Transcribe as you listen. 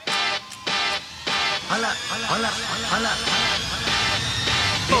Sit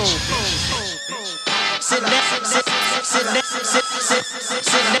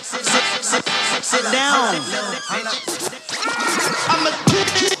down.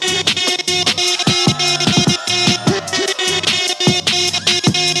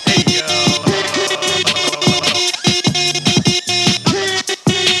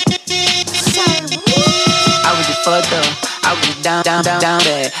 I was down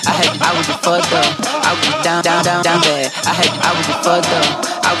bad. I was fucked up. I was down bad. I was fucked up.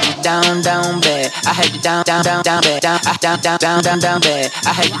 I was down bad. I had to down bad. Down bad. I had to down bad. Down bad.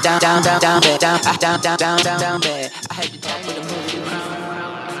 I had to tell you to move it around.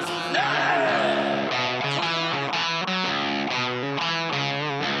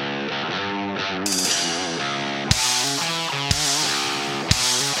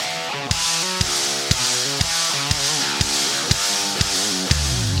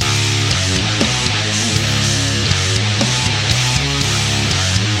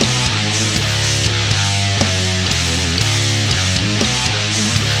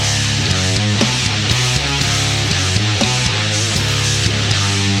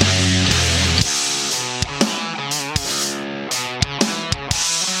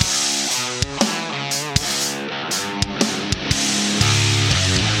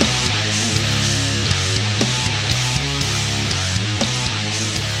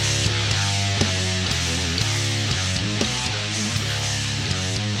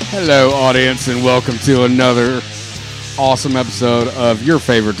 Hello, audience, and welcome to another awesome episode of your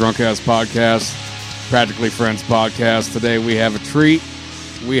favorite drunk ass podcast, Practically Friends podcast. Today we have a treat.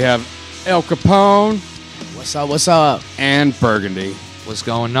 We have L.Capone. What's up? And Burgandy. What's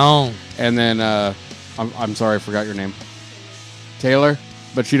going on? And then, I'm sorry, I forgot your name. Taylor,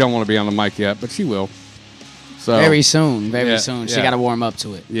 but she don't want to be on the mic yet, but she will. So very soon. She got to warm up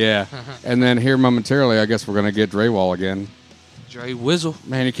to it. Yeah. And then here momentarily, I guess we're going to get Drawol again. Dre Whizzle.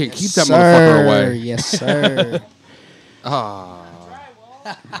 Man, you can't keep that motherfucker away. Yes, sir.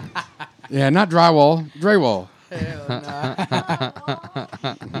 Yeah, not drywall. Drawol. Hell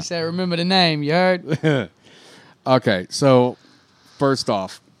no. He said, remember the name, you heard? Okay, so first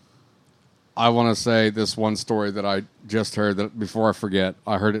off, I want to say this one story that I just heard that before I forget.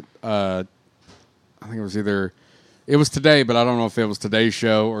 I heard it, I think it was today, but I don't know if it was today's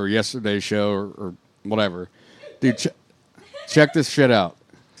show or yesterday's show or whatever. Dude, check this shit out.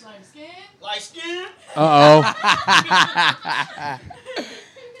 Light skin? Uh-oh.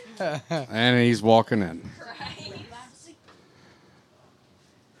 And he's walking in.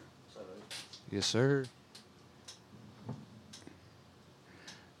 Yes, sir.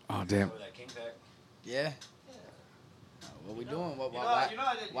 Oh, damn. Yeah. What we doing? What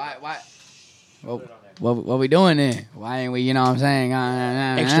we doing then? Why ain't we, you know what I'm saying?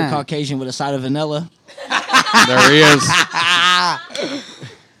 Extra Caucasian with a side of vanilla. There he is.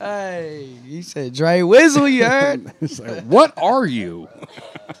 Hey, he said Dre Whizzle, you heard? Like, what are you?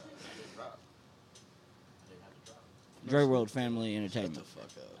 Dre World Family Entertainment.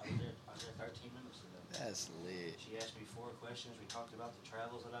 That's lit. She asked me 4 questions. We talked about the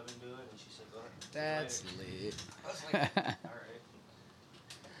travels that I've been doing, and she said, "Go ahead." That's lit. I was like, "All right."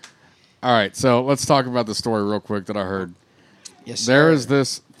 All right, so let's talk about the story real quick that I heard. Yes, There is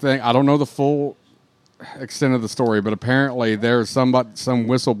this thing. I don't know the full extent of the story, but apparently there's some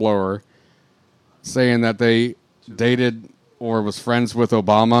whistleblower saying that they dated or was friends with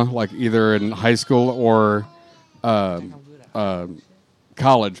Obama, like either in high school or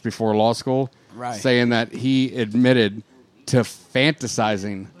college before law school, right? Saying that he admitted to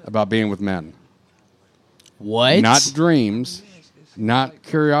fantasizing about being with men. What? Not dreams, not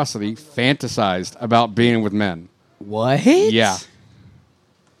curiosity, fantasized about being with men. What? Yeah.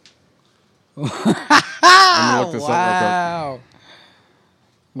 Let me look this up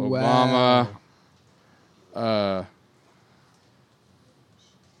real quick. Obama.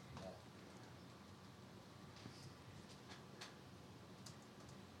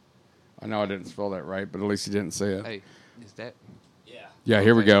 I know I didn't spell that right, but at least he didn't say it. Hey, is that? Yeah. Yeah,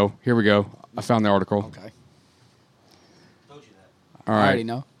 here we go. I found the article. Okay. Told you that. All right. I already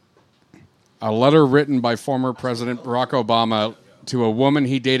know. A letter written by former President Barack Obama to a woman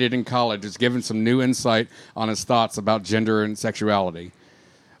he dated in college has given some new insight on his thoughts about gender and sexuality.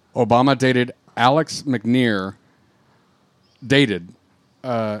 Obama dated Alex McNear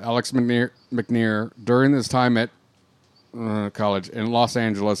during his time at college in Los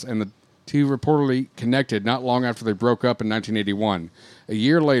Angeles, and the two reportedly connected not long after they broke up in 1981. A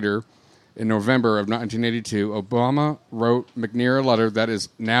year later, in November of 1982, Obama wrote McNear a letter that is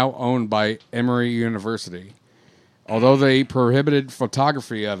now owned by Emory University. Although they prohibited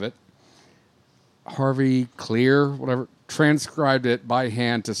photography of it, Harvey Clear, whatever, transcribed it by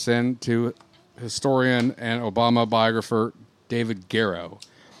hand to send to historian and Obama biographer David Garrow.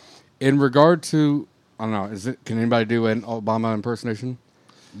 In regard to, I don't know, can anybody do an Obama impersonation?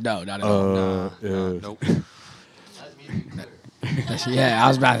 No, not at all. Nope. Yeah, I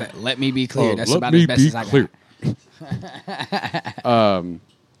was about to let me be clear. That's let about me as best be as I clear. got.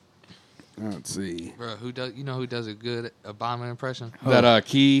 Let's see. Bro, who does a good Obama impression? That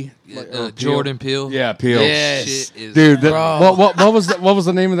Key, Jordan Peele. Yeah, Peele. Yes. Shit is Dude, Bro. what was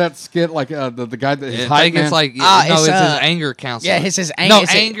the name of that skit? Like the guy that his I hype think man? it's like it's, it's his anger counselor. Yeah, it's his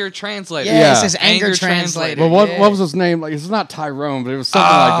anger translator. Yeah, it's his anger translator. Well, what Yeah. was his name? Like it's not Tyrone, but it was something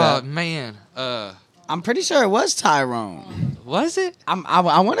like that. Man, I'm pretty sure it was Tyrone. was it?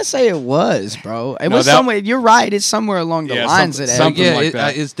 I want to say it was, bro. It No, was that- somewhere. You're right. It's somewhere along the Yeah, lines something- of that. something Yeah, like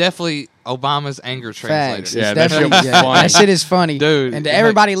that. it's definitely Obama's anger translator. Facts. Yeah, It's that shit definitely- was yeah, funny. that shit is funny, Dude, And to like-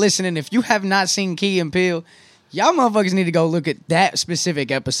 everybody listening, if you have not seen Key and Peele, y'all motherfuckers need to go look at that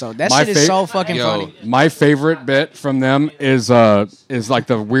specific episode. That My shit is so fucking Yo. funny. My favorite bit from them is like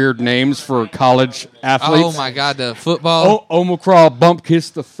the weird names for college athletes. Oh my god, the football. Omicron Bump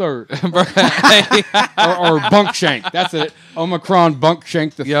Kiss the Third. Bro, or Bunk Shank. That's it. Omicron Bunk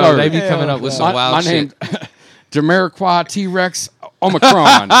Shank the yo, Third. they be coming up with some my wild name, shit. Jamiroquai T-Rex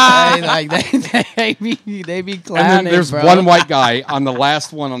Omicron. Hey, like they be clowning. And then there's bro. one white guy on the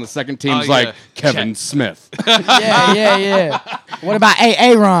last one on the second team's Oh, like yeah. Kevin Smith. Yeah. What about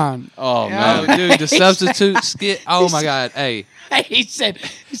Aaron? Oh Oh, man. dude, the substitute skit. Oh my god, hey. He said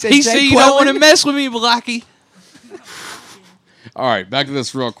He Jay said you don't want to Quellen. mess with me, Blocky. All right, back to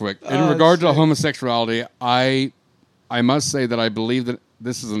this real quick. In regard to homosexuality, I must say that I believe that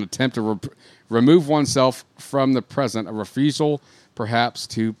this is an attempt to remove oneself from the present, a refusal perhaps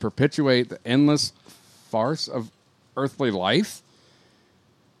to perpetuate the endless farce of earthly life.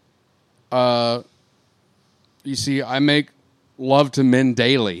 You see, I make love to men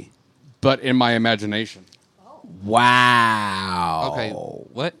daily, but in my imagination. Wow. Okay,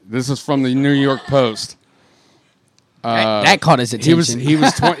 what? This is from the New York Post. That caught his attention. He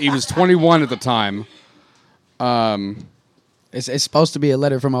was 21 at the time. It's supposed to be a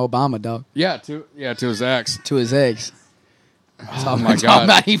letter from Obama, dog, Yeah, to his ex. to his ex. Oh my Talking god.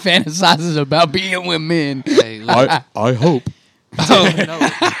 about he fantasizes about being with men. Hey, look. I hope Oh, no.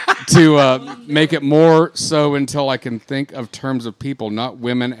 to make it more so until I can think of terms of people, not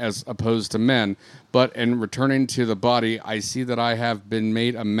women as opposed to men. But in returning to the body, I see that I have been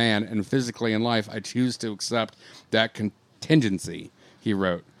made a man, and physically in life, I choose to accept that contingency, he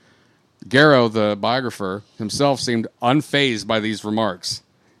wrote. Garrow, the biographer, himself seemed unfazed by these remarks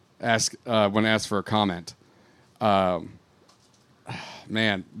when asked for a comment.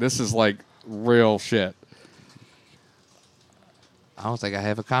 Man, this is like real shit. I don't think I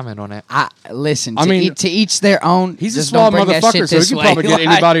have a comment on that. Listen. I mean, to each their own. He's a Just small don't bring that motherfucker, shit so he this can way. probably get Like,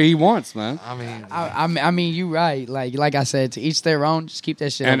 anybody he wants, man. I mean, I mean, you right. Like I said, to each their own. Just keep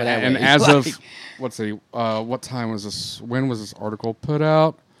that shit And over that and way. as Like, of what time was this? When was this article put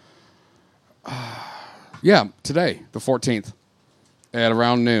out? Yeah, today, the 14th, at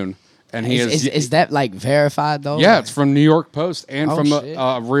around noon. And he is that like verified though? Yeah, Like- it's from New York Post and Oh, from shit.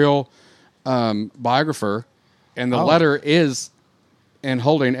 a real biographer. And the Oh. letter is in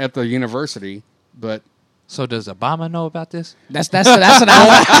holding at the university, but so does Obama know about this? That's what I.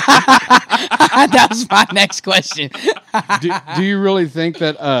 That was my next question. do you really think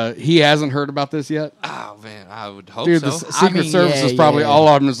that he hasn't heard about this yet? Oh man, I would hope Dude, so. the Secret mean, Service yeah, is probably yeah. all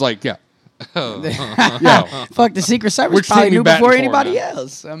of them is like, yeah. Yeah. Fuck, the Secret Service Which probably team you knew batting before for, anybody man?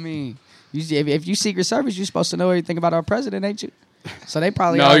 else. I mean, if you Secret Service, you're supposed to know everything about our president, ain't you? So they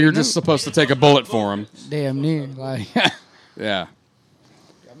probably No, already you're knew. just supposed to take a bullet for him. damn near like Yeah.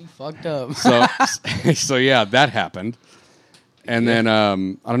 got me fucked up. So yeah, that happened. And then I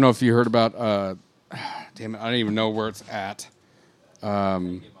don't know if you heard about damn it, I don't even know where it's at.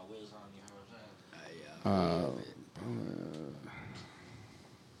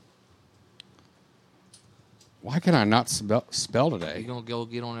 Why can I not spell You today? gonna go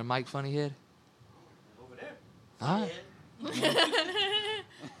get on a mic, funny head? Over there. All right.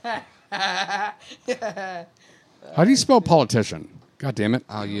 How do you spell politician? God damn it.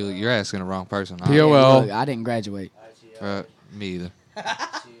 Oh, you're asking the wrong person. P.O.L. Look, I didn't graduate. Me either.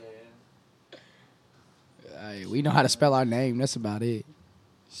 Hey, we know how to spell our name. That's about it.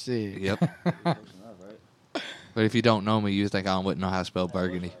 Shit. Yep. But if you don't know me, you think I wouldn't know how to spell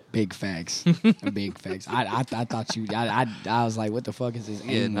Burgandy. Big facts. Big facts. I thought you. I was like, what the fuck is this?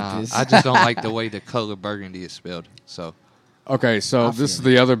 Yeah, aim with nah. this? I just don't like the way the color Burgundy is spelled. So Okay, so I this is feel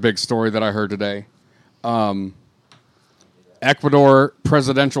the other big story that I heard today. Ecuador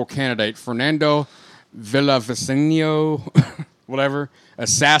presidential candidate Fernando Villavicencio, whatever,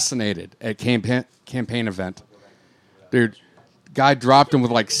 assassinated at campaign event. Dude, guy dropped him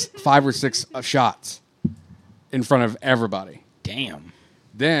with like 5 or 6 shots in front of everybody. Damn.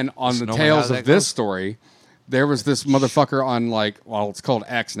 Then on the know tails how of that this goes? story, there was this motherfucker on it's called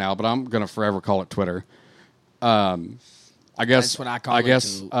X now, but I'm gonna forever call it Twitter. I guess That's what I call it,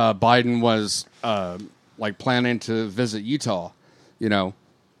 too. Biden was like planning to visit Utah,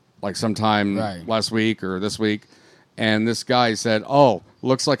 like sometime last week or this week, and this guy said, "Oh,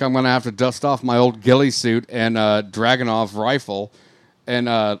 looks like I'm gonna have to dust off my old ghillie suit and Dragunov rifle,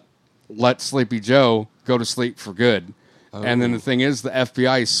 and let Sleepy Joe go to sleep for good." And then the thing is, the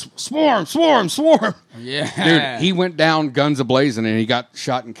FBI swarm. Yeah. Dude, he went down guns a-blazing, and he got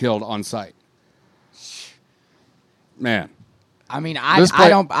shot and killed on sight. Man. I mean, This I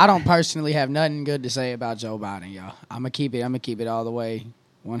don't personally have nothing good to say about Joe Biden, y'all. I'm gonna keep it all the way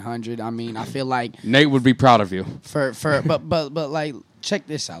 100. I mean, I feel like Nate would be proud of you. but like, check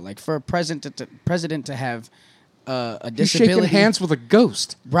this out. Like, for a president to have a He's disability, shaking hands with a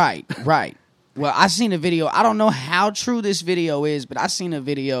ghost. right. Well, I seen a video. I don't know how true this video is, but I seen a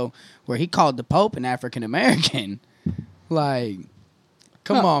video where he called the Pope an African American. Like,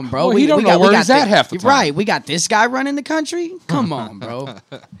 come on, bro. Well, he don't know where he's at half the time. Right. We got this guy running the country. Come on, bro.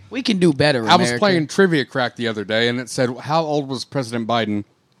 We can do better. I was America. playing Trivia Crack the other day, and it said, how old was President Biden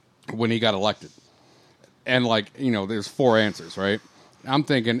when he got elected? And, there's 4 answers, right? I'm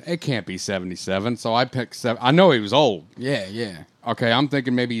thinking, it can't be 77, so I picked 7. I know he was old. Yeah. Okay, I'm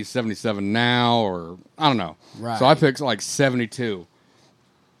thinking maybe he's 77 now, or I don't know. Right. So I picked 72.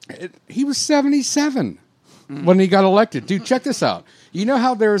 He was 77 when he got elected. Dude, check this out. You know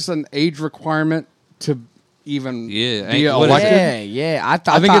how there's an age requirement to even be what is elected? it? Yeah. I I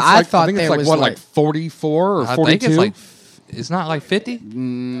think there it's was like 44 or 42? I think it's like, it's not like 50?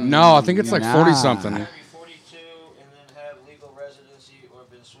 No, I think it's like 40 something. Gotta be 42 and then have legal residency or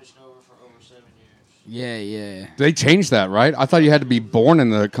been switched over for over 7 years. Yeah. They changed that, right? I thought you had to be born in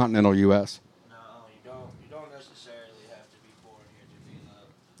the continental U.S. No, you don't necessarily have to be born here to be allowed.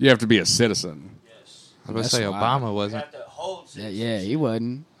 You have to be a citizen. Yes. I was going to say That's Obama You wasn't. have to hold Yeah, citizenship. he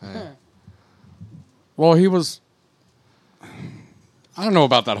wasn't. Well, he was... I don't know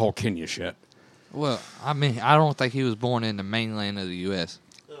about that whole Kenya shit. Well, I mean, I don't think he was born in the mainland of the U.S.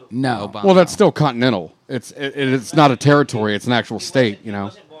 No. Obama. Well, that's still continental. It's not a territory. It's an actual state, He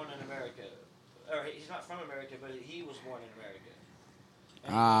wasn't born in America. Or he's not from America, but he was born in America.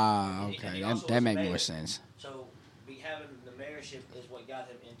 And Okay. he also That was makes mayor. more sense. So having the mayorship is what got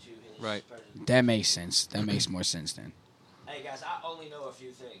him into his Right. presidency. That makes sense. That makes more sense then. Hey guys, I only know a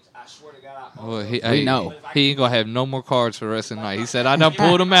few things. I swear to God, I Well, only he know. He ain't going to have no more cards for the rest of the night. He said, I done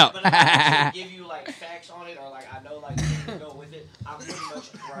pulled them out. But if I actually give you facts on it, or I know things to go with it, I'm pretty much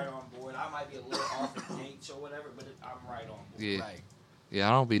right on board. I might be a little off in dates or whatever, but I'm right on board. Yeah. Right. Yeah,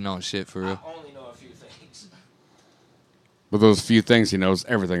 I don't be knowing shit for real. I only know a few things. But those few things, he knows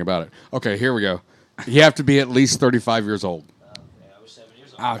everything about it. Okay, here we go. You have to be at least 35 years old. I was 7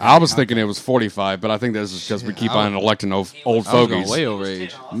 years old. Okay. I was thinking it was 45, but I think this is because we keep on electing old I was fogies. going way over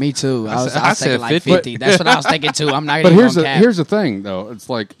age. Me too. I was I thinking said like 50. 50. That's what I was thinking too. I'm not But even here's gonna cap. here's the thing, though. It's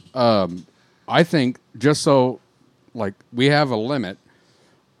like I think just so we have a limit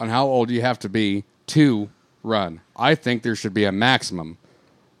on how old you have to be to run. I think there should be a maximum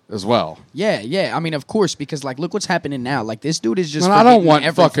as well. Yeah. I mean, of course, because look what's happening now. This dude is just. And I don't forgetting want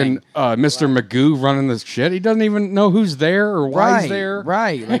everything. fucking Mr. Magoo running this shit. He doesn't even know who's there or why right, he's there.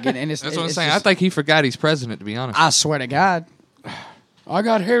 Right. And it's, That's what I'm it's saying. just- I think he forgot he's president, to be honest. I swear to God, I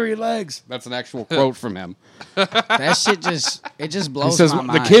got hairy legs. That's an actual quote from him. that shit just He blows says, my the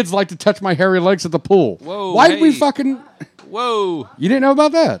mind. kids like to touch my hairy legs at the pool. Whoa, Why did we hey. fucking... Whoa. You didn't know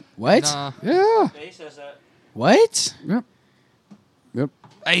about that? What? Nah. Yeah. He says that. What? Yep.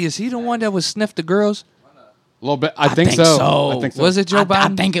 Hey, is he the one that was sniffed the girls? A little bit. I think think so. so. I think so. Was it Joe I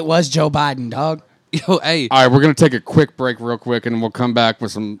Biden? think it was Joe Biden, dog. Yo, hey. All right, we're going to take a quick break real quick, and we'll come back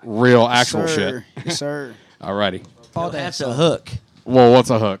with some real actual shit. Yes, sir. All righty. That's a hook. Well, what's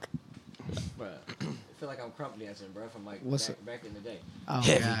a hook? I feel like I'm crump dancing, bro, from What's back in the day. Oh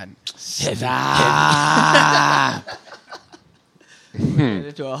Heavy. God.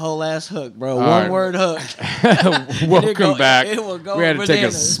 Into a whole ass hook, bro. All One right. word hook. Welcome back. it will go We had to take a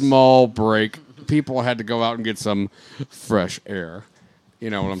bananas. small break. People had to go out and get some fresh air. You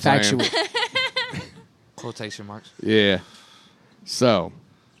know what I'm Factual. saying? Quotation marks. Yeah. So,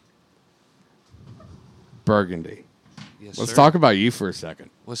 Burgandy. Yes, Let's sir. talk about you for a second.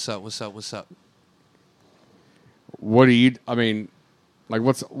 What's up? What do you? I mean, Like,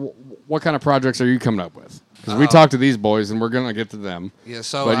 what kind of projects are you coming up with? Because we talked to these boys, and we're gonna get to them. Yeah,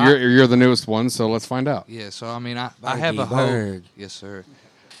 so but you're the newest one, so let's find out. Yeah, so I mean, I have a whole yes, sir.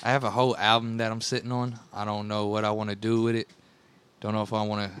 I have a whole album that I'm sitting on. I don't know what I want to do with it. Don't know if I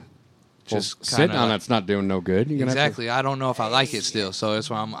want to just sitting on it's not doing no good. Exactly. I don't know if I like it still, so that's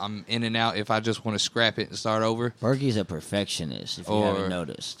why I'm in and out. If I just want to scrap it and start over. Bergie's a perfectionist. If you haven't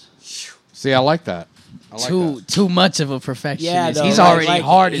noticed. See, I like that. Too much of a perfectionist. Yeah, no, he's already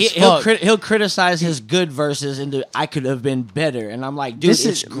hard as fuck. He'll criticize his good verses and I could have been better. And I'm like, dude, This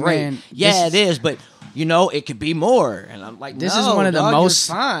it's is- great. man, Yeah, this it is, but it could be more. And I'm like, This no, is one of the dog, most-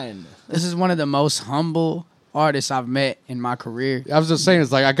 you're fine. This is one of the most humble artists I've met in my career. I was just saying,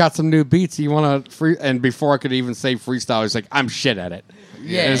 it's like I got some new beats. You want to free? And before I could even say freestyle, he's like, I'm shit at it.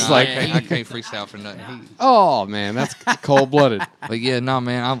 Yeah, it's No, like, I can't freestyle for nothing. oh man, that's cold blooded. But yeah, no,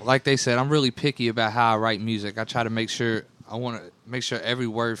 man. I'm like they said, I'm really picky about how I write music. I try to make sure every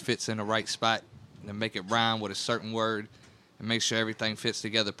word fits in the right spot and make it rhyme with a certain word and make sure everything fits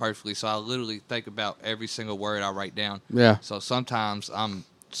together perfectly. So I literally think about every single word I write down. Yeah. So sometimes I'm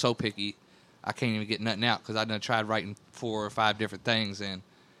so picky, I can't even get nothing out because I done tried writing 4 or 5 different things and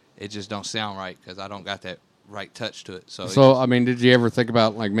it just don't sound right because I don't got that right touch to it. So I mean, did you ever think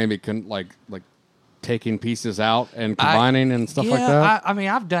about like maybe like taking pieces out and combining and stuff like that? I mean,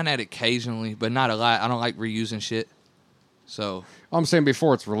 I've done that occasionally, but not a lot. I don't like reusing shit. So I'm saying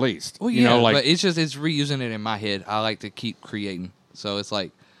before it's released. well, yeah, but it's reusing it in my head. I like to keep creating. So it's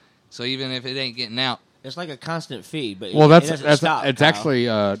like, so even if it ain't getting out, It's like a constant feed, but well, it doesn't stop, it's Kyle. actually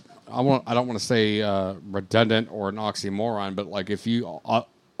I don't want to say redundant or an oxymoron, but like if you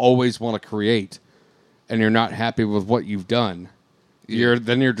always want to create and you're not happy with what you've done,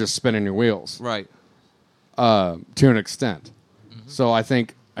 you're just spinning your wheels, right? To an extent. Mm-hmm. So I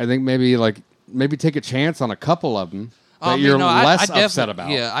think maybe take a chance on a couple of them that you're less upset about.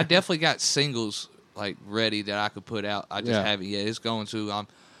 Yeah, I definitely got singles like ready that I could put out. I just haven't yet. It's going to. I'm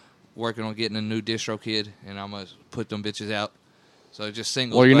working on getting a new distro kid, and I'm gonna put them bitches out. So just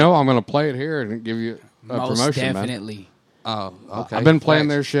singles. Well, I'm gonna play it here and give you a Most promotion, definitely. Man. Oh, okay. I've been playing Facts.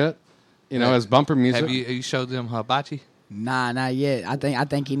 their shit, as bumper music. Have you showed them Hibachi? Nah, not yet. I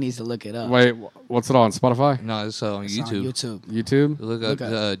think he needs to look it up. Wait, what's it on Spotify? No, it's on It's YouTube. on YouTube. YouTube? Look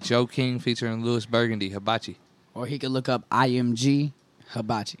up Joe King featuring Louis Burgandy, Hibachi. Or he could look up IMG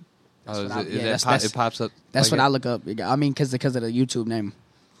Hibachi. It pops up. That's like what I look up. I mean, because of the YouTube name.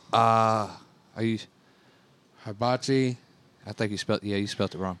 Are you? Hibachi. I think you spelled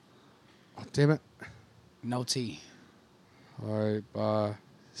it wrong. Oh, damn it. No T. Hibachi.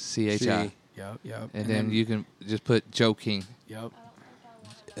 CHI. Yep. And then you can just put Joe King. Yep.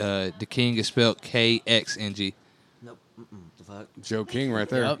 The King is spelled KXNG. Nope. The fuck? Joe King right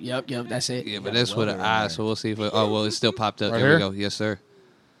there. Yep. That's it. Yeah, but that's with an I, so we'll see if it... Oh, well, it still popped up. Right there here? we go. Yes, sir.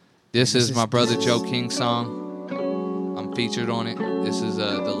 This is my brother Joe King's song. I'm featured on it. This is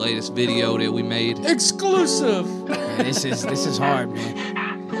the latest video that we made. Exclusive. Yeah, this is hard, man.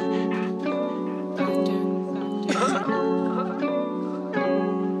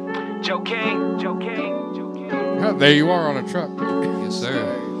 Joe King. There you are on a truck. Yes,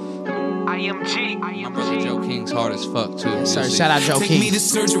 sir. IMG. My brother Joe King's hard as fuck, too. Yes, You'll sir. see. Shout out Joe Take me King. to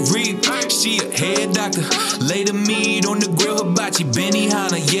surgery. She a head doctor. Lay the meat on the grill. Hibachi, Benny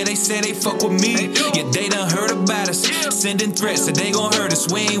Hanna. Yeah, they say they fuck with me. Yeah, they done heard about us. Sending threats that they gon' hurt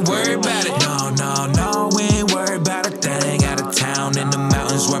us. We ain't worried about it. No, we ain't worried about a thing. Out of town in the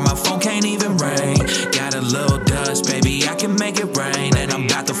mountains where my phone can't even ring. Got a little dust, baby. I can make it rain. And I'm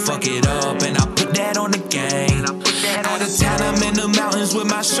about to fuck it up. And I put that on the game. Out of town, I'm in the mountains with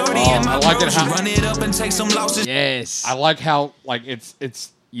my shorty and my I like it bros. how- Run it up and take some losses. Yes. I like how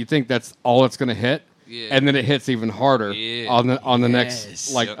it's you think that's all it's gonna hit, Yeah. and then it hits even harder Yeah. on the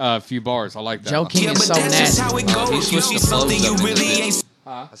Yes. next Yep. few bars. I like that. Joe King Yeah, is but so that's just nasty. how it he goes. You switched see the flows something you up in really this ain't.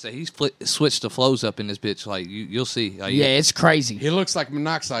 bitch. I said he's switched the flows up in this bitch. Like you'll see. Like, Yeah, it's crazy. He looks like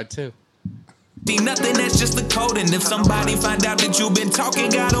Monoxide too. See nothing, that's just the code. And if somebody find out that you've been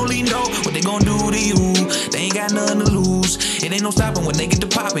talking, God only know what they gon' do to you. They ain't got nothing to lose. It ain't no stopping when they get to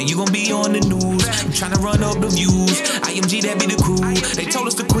popping. You gon' be on the news. I'm tryna run up the views. IMG, that be the crew. They told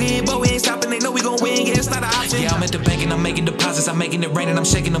us to quit, but we ain't stopping. They know we gon' win. Yeah, it's not an option. Yeah, I'm at the bank and I'm making deposits. I'm making it rain and I'm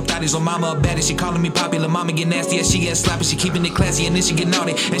shaking them thotties. On mama up baddie, she calling me popular. Mama get nasty as she get sloppy. She keeping it classy and then she get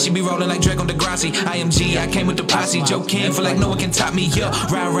naughty. And she be rolling like Drake on Degrassi. IMG, I came with the posse. Joe King, feel like no one can top me. Yeah,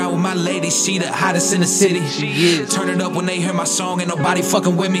 ride with my lady. She the hottest in the city. She is. Turn it up when they hear my song and nobody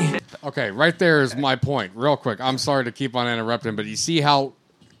fucking with me. Okay, right there is my point. Real quick, I'm sorry to keep on interrupting, but you see how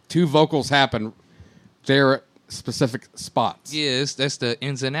two vocals happen there specific spots. Yeah, that's the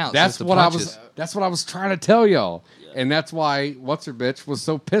ins and outs. That's the what punches. That's what I was trying to tell y'all, and that's why what's her bitch was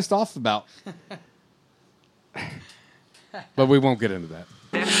so pissed off about. But we won't get into that.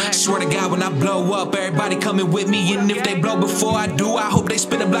 Swear to God, when I blow up, everybody coming with me. And if they blow before I do, I hope they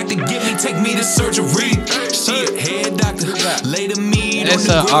spit a block to get me. Take me to surgery. Shit, head doctor, lay to me. That's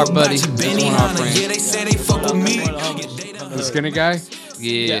our buddy. That's one of our friends. Yeah, they say they fuck with me. The skinny guy.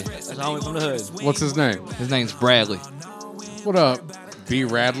 Yeah. That's the homie from the hood. What's his name? His name's Bradley. What up, B.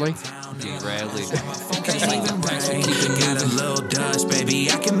 Radley? B. Bradley. Got a little dust, baby.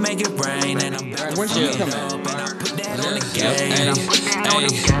 I can make it rain, and I'm back. When did he come out?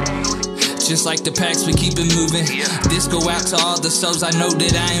 Just like the packs, we keep it moving. This go out to all the souls I know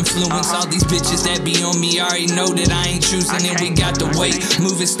that I influence. All these bitches that be on me already know that I ain't choosing. And we got the weight,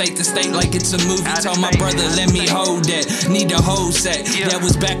 moving state to state like it's a movie. Told my brother, let me hold that. Need a whole set. That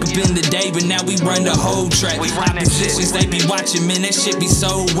was back up in the day, but now we run the whole track. Oppositions, they be watching, man, that shit be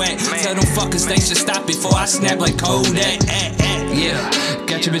so wet. Tell them fuckers they should stop before I snap like Kodak. Yeah,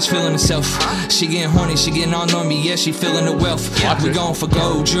 got your bitch feeling herself. She getting horny, she getting on me. Yeah, she feeling the wealth. We going for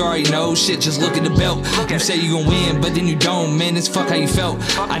gold, you already know. Shit, just look at the belt. You say you gon' win, but then you don't. Man, it's fuck how you felt.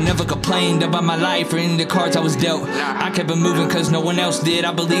 I never complained about my life or any of the cards I was dealt. I kept it moving cause no one else did.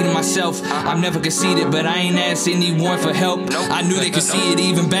 I believe in myself. I'm never conceited, but I ain't asked anyone for help. I knew they could see it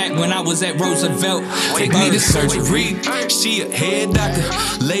even back when I was at Roosevelt. Take me to surgery. She a head doctor,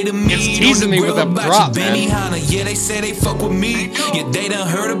 lay to me. It's teasing me with that drop, man. Yeah, they say they fuck with me. Yeah, they done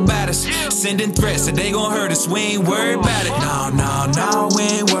heard about us. Sending threats that they gon' hurt us. We ain't worried about it. No, we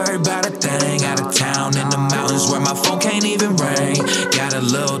ain't worried about a thing. Out of town in the mountains where my phone can't even ring. Got a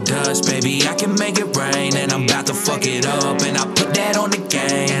little dust, baby, I can make it rain. And I'm about to fuck it up. And I put that on the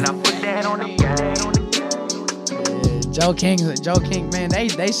game. Joe King, man,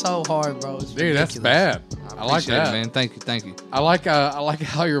 they so hard, bro. It's Dude, that's ridiculous. bad. I like Appreciate it, that, man. Thank you. I like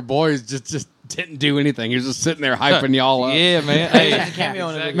how your boys just didn't do anything. He was just sitting there hyping y'all up. Yeah, man. Hey, Hey, cameo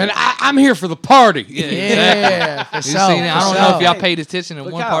in the Man, I'm here for the party. Yeah, for You sure. seen it? I don't for know sure. if y'all paid attention in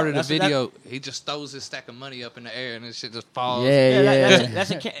Look one out. part of the That's- video. He just throws his stack of money up in the air and this shit just falls. Yeah.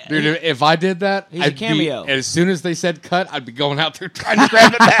 That's a Dude, if I did that, He's a I'd cameo. be, as soon as they said cut, I'd be going out there trying to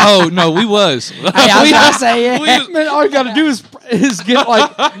grab it back. Oh no, we was. Hey, I was gonna say, yeah. Man, all you got to do is get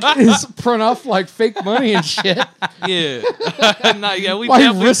print off like fake money and shit. Yeah. Nah, yeah, we Why are you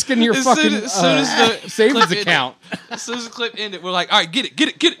definitely- risking your as soon fucking as soon as the savings clip account? As soon as the clip ended, we're like, all right, get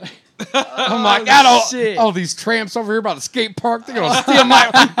it. I'm like, God, shit. all these tramps over here by the skate park, they're going to steal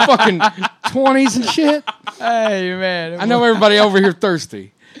my fucking 20s and shit. Hey, man. I know everybody over here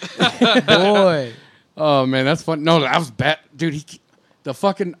thirsty. boy. Oh, man, that's fun. No, that was bad. Dude,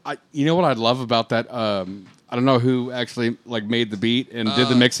 you know what I love about that? I don't know who actually made the beat and did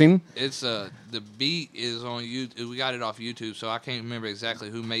the mixing. It's the beat is on YouTube. We got it off YouTube, so I can't remember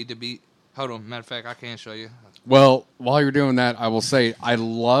exactly who made the beat. Hold on, matter of fact, I can show you. Well, while you're doing that, I will say I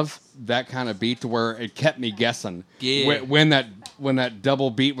love that kind of beat to where it kept me guessing. Yeah. When that double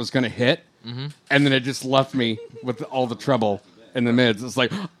beat was going to hit, and then it just left me with all the treble in the mids. It's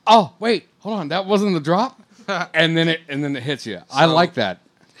like, oh wait, hold on, that wasn't the drop, and then it hits you. I like that.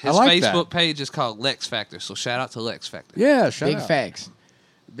 His I like Facebook that. page is called Lex Factor, so shout out to Lex Factor. Yeah, shout Big out. facts.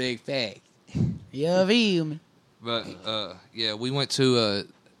 Big fact. You feel me? But yeah, we went to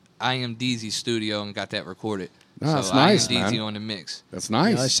I Am Deezy's studio and got that recorded. Oh, that's so nice, I Am Deezy man. on the mix. That's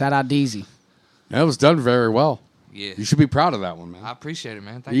nice. Shout out Deezy. That was done very well. Yeah, You should be proud of that one, man. I appreciate it,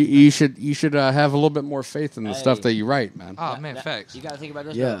 man. Thank You, you. you should have a little bit more faith in the stuff that you write, man. Oh man, facts. You got to think about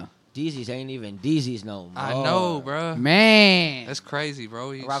this. Yeah. though. Deezy's ain't even Deezy's no more. I know, bro. Man. That's crazy,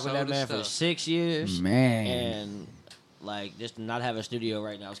 bro. He I rock with sold that man his for stuff. 6 years. Man. And just to not have a studio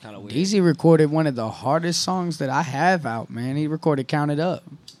right now is kind of weird. Deezy recorded one of the hardest songs that I have out, man. He recorded Count It Up.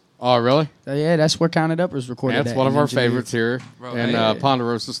 Oh, really? So, yeah, that's where Count It Up was recorded. That's at one of in our engineering. favorites here Bro, in hey.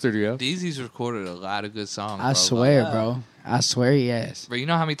 Ponderosa Studio. Deezy's recorded a lot of good songs. I bro. swear, bro. I swear he has. Bro, you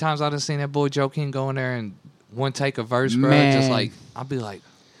know how many times I done seen that boy Joe King go in there and one take a verse, bro? Man. Just like I'll be like,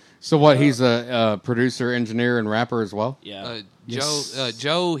 So what? He's a producer, engineer, and rapper as well. Yeah. Yes.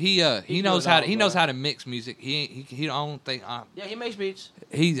 Joe, he He knows do it how all, to, he knows bro. how to mix music. He don't think Yeah, he makes beats.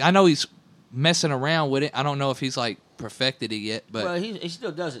 I know he's messing around with it. I don't know if he's like perfected it yet, but Well, he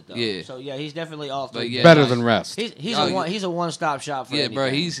still does it though. Yeah. So yeah, he's definitely off. But yeah, Better like- than rest. He's Oh, a one-stop shop for yeah, bro,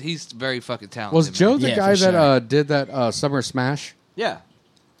 anything. he's very fucking talented. Was Joe man. the Yeah, guy for that sure. did that Summer Smash? Yeah.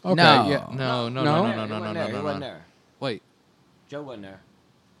 Okay, No. yeah. No. He wasn't there. Wait, Joe wasn't there.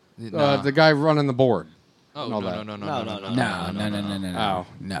 nah. The guy running the board. Oh no, no. No. Oh.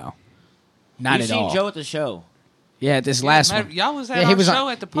 Not You at seen all. Joe at the show? Yeah, this last man, one. y'all was at Yeah, our he was show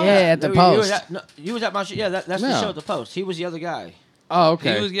on- at the Post. Yeah, at the Post. You was at my show. Yeah, that's the No. show at the Post. He was the other guy. Oh,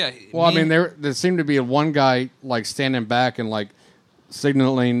 okay. He was, yeah. Well, I me mean, and- there seemed to be one guy like standing back and like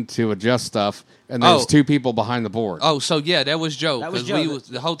signaling to adjust stuff, and there's Oh. two people behind the board. Oh, so yeah, that was Joe. That was Because we Joe. was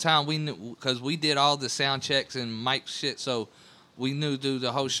the whole time we knew because we did all the sound checks and mic shit. So we knew through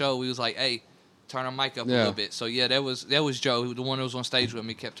the whole show. We was like, "Hey, turn our mic up a Yeah. little bit." So yeah, that was Joe, the one that was on stage with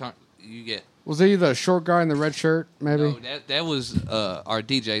me. Kept turning. You get Was he the short guy in the red shirt? Maybe. no. That was our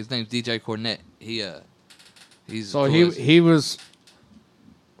DJ. His name's DJ Cornette. He's So cool he was.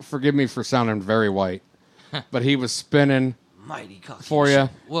 Forgive me for sounding very white, but he was spinning Mighty cocky. for you,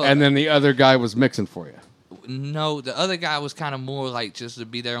 Well- and then the other guy was mixing for you. No, the other guy was kind of more like just to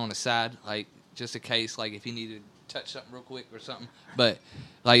be there on the side, like just in case, like if he needed to touch something real quick or something. But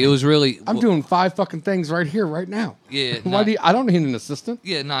like it was really, I'm doing 5 fucking things right here, right now. yeah. Why nah, do I don't need an assistant?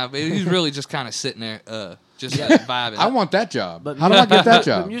 yeah, nah, but he's really just kind of sitting there, just vibing. I want that job. But How do I get that But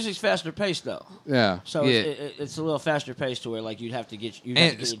job? music's faster paced though, Yeah. so Yeah. it's a little faster paced to where like you'd have to get into a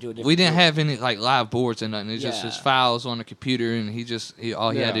and different. we didn't have any like live boards or nothing. It's just his Yeah. files on the computer, and all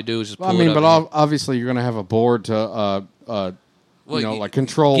he had to do was just pull Well, I mean, it up. but and- obviously you're gonna have a board to Well, like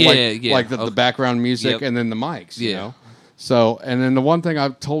control yeah, like the okay. background music Yep. and then the mics. You Yeah. know. So and then the one thing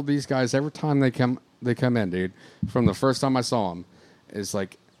I've told these guys every time they come in, dude, from the first time I saw them, is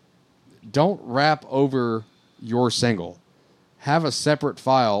like, don't rap over your single. Have a separate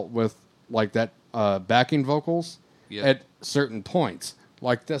file with like that backing vocals Yeah. at certain points,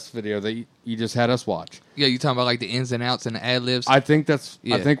 like this video that you just had us watch. yeah, you talking about like the ins and outs and the ad libs. I think I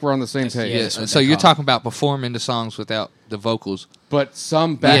Yeah. think we're on the same page. Yeah, that's what so they you're call it. talking about performing the songs without the vocals. But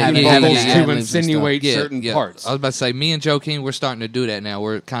some backing yeah, vocals yeah, to ad-libs and stuff. insinuate Yeah, certain yeah. parts. I was about to say, me and Joe King, we're starting to do that now.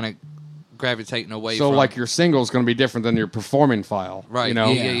 We're kind of gravitating away So from like your single is going to be different than your performing file, right. You know,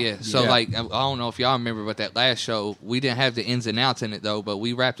 Yeah. So Yeah. like, I don't know if y'all remember, but that last show we didn't have the ins and outs in it though. But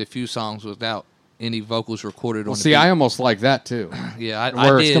we rapped a few songs without any vocals recorded Well, on. see, the beat. I almost like that too, yeah,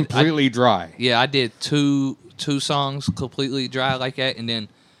 where I it's did. completely dry. I did two songs completely dry like that, and then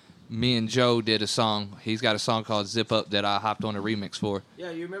me and Joe did a song. He's got a song called "Zip Up" that I hopped on a remix for. Yeah,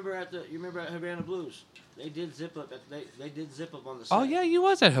 you remember at Havana Blues? They did zip up. They did zip up on the side. Oh yeah, you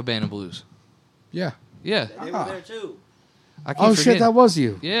was at Havana Blues. Yeah. Yeah, They were there too. I keep Oh shit, forgetting. that was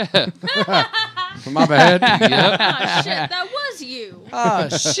you. Yeah. My bad. Yep. Oh shit, that was you. Oh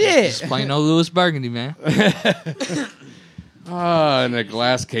shit! Plain old Louis Burgandy, man. In a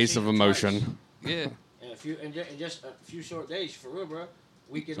glass case of emotion. Yeah. And just a few short days for real, bro.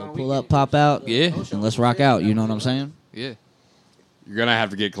 Weekend So on pull weekend. up, pop out, Yeah. and let's rock out. You know what I'm saying? Yeah. You're gonna have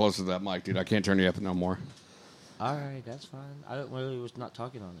to get close to that mic, dude. I can't turn you up no more. All right, that's fine. I don't really was not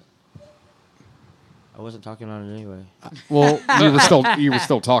talking on it. I wasn't talking on it anyway. Well, you were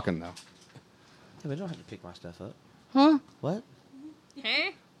still talking though. Hey, but I don't have to pick my stuff up. Huh? What?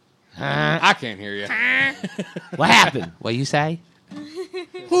 Huh? I can't hear you. What happened? What you say?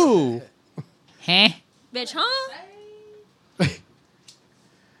 Who? Huh? Bitch, huh?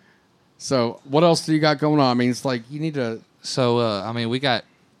 So, what else do you got going on? I mean, it's like you need to. So, I mean, we got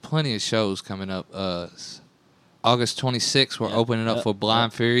plenty of shows coming up. August 26th, we're opening up for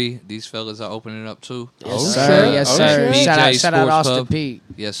Blind Fury. These fellas are opening up too. Yes, sir. Yes, Oh, sir. shit. Shout out, BJ shout out Sports Austin Pub. Pete.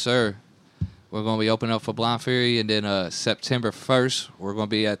 Yes, sir. We're going to be opening up for Blind Fury. And then September 1st, we're going to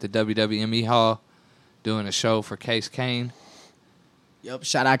be at the WWME Hall doing a show for Case Kane. Yep.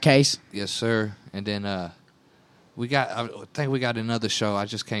 Shout out Case. Yes, sir. And then I think we got another show. I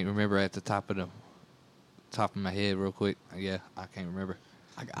just can't remember at the top of my head real quick. Yeah, I can't remember.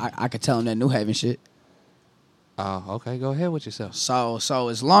 I could tell him that New Haven shit. Oh, okay. Go ahead with yourself. So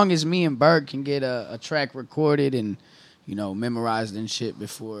as long as me and Berg can get a track recorded and, you know, memorized and shit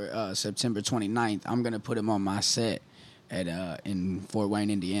before September 29th, I'm gonna put him on my set at in Fort Wayne,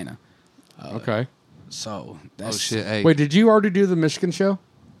 Indiana. Okay. So Oh that's shit! Hey, Wait, did you already do the Michigan show?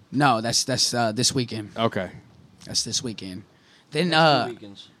 No, that's this weekend. Okay. That's this weekend. Then Next 2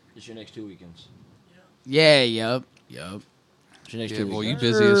 weekends. It's your next 2 weekends. yeah, yup. It's your next yeah, 2 boy, weekends. you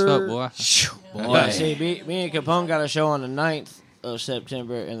busy as fuck, boy. Yeah, see, me and Capone got a show on the 9th of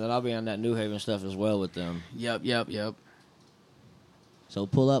September, and then I'll be on that New Haven stuff as well with them. Yep. So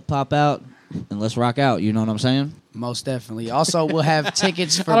pull up, pop out, and let's rock out. You know what I'm saying? Most definitely. Also, we'll have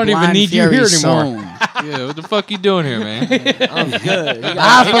tickets for I don't even Blind need you Fury here soon. anymore. Yeah, what the fuck you doing here, man? I'm good. You Bye,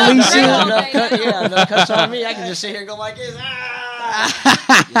 got Felicia. enough cuts on me. I can just sit here and go like this.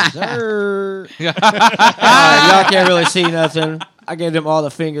 Yes, sir. Y'all can't really see nothing. I gave them all the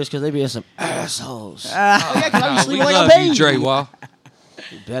fingers because they be some assholes. We love you, Dre Wall.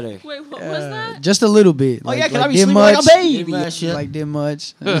 You better. Wait, what was that? Just a little bit. Oh, yeah, 'cause I be did sleeping much. like a baby. Like did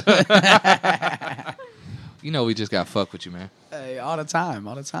much. You know we just got fuck with you, man. Hey, all the time.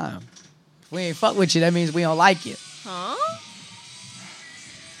 If we ain't fuck with you, that means we don't like you. Huh?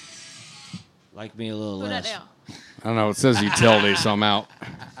 Like me a little Put that less. down. I don't know. It says utility, so I'm out.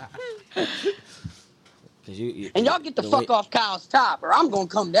 'Cause you, And y'all get the fuck off Kyle's top, or I'm gonna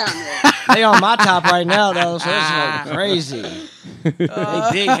come down there. They on my top right now though, so it's like crazy. They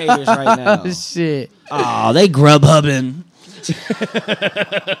big haters right now. Oh, shit. Oh, they grub hubbing.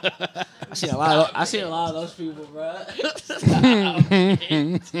 I seen a lot of those people, bro.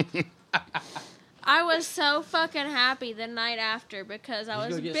 I was so fucking happy the night after because I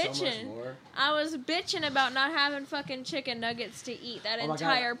was bitching. I was bitching about not having fucking chicken nuggets to eat that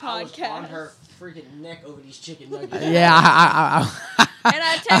entire podcast. I was on her freaking neck over these chicken nuggets. Yeah,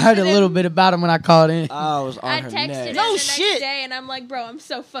 I heard a little bit about him when I called in. I was on I her texted neck. him the next day, and I'm like, bro, I'm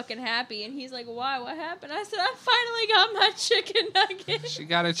so fucking happy. And he's like, why? What happened? I said, I finally got my chicken nuggets. She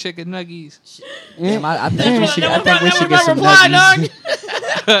got her chicken nuggies. Damn, I think we should get some reply,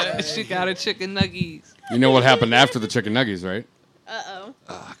 nuggies. She got her chicken nuggies. You know what happened after the chicken nuggets, right? Uh-oh.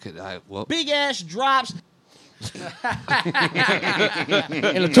 Well, Big ass drops. In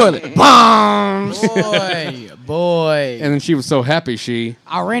the toilet. Bombs. Boy. And then she was so happy she...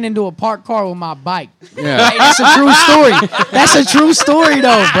 I ran into a parked car with my bike. Yeah. Hey, that's a true story. That's a true story,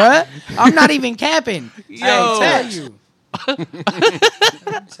 though, bruh. I'm not even capping. Yo. I tell you.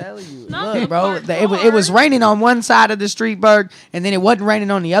 I'm telling you. Not Look, the bro, parked it was car. raining on one side of the street, Berg, and then it wasn't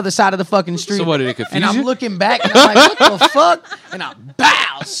raining on the other side of the fucking street. So what, did it confuse And I'm you? looking back, and I'm like, what the fuck? And I,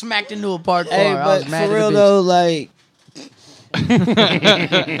 bow, smacked into a parked car. Hey, I but was mad for at the real bitch. though, like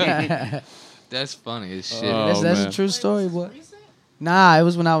That's funny as shit. Oh, That's man. a true story, boy. Nah, it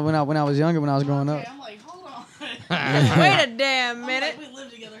was when I was younger, when I was growing up. I'm like, hold on. Wait a damn minute. We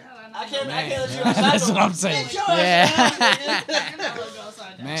live together. How did I I not can't know let you That's what I'm saying. Yeah.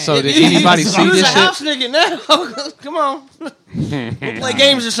 Man. So did anybody see Who's a this house shit? nigga now? Come on, we'll play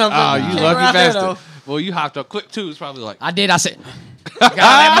games or something. Oh, you Can't lucky run out there, bastard. Well, you hopped up quick, too. It's probably like... I did. I said, got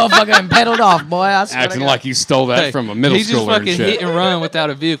that motherfucker and pedaled off, boy. I swear to Acting God. like you stole that from a middle he just schooler and fucking shit. hit and run without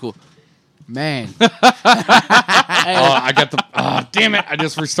a vehicle. Man. Oh, I got the... Oh, damn it. I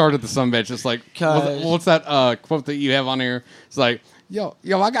just restarted the sumbitch. It's like... What's that quote that you have on here? It's like, yo,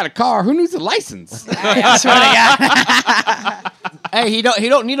 I got a car. Who needs a license? I swear to God. Hey, he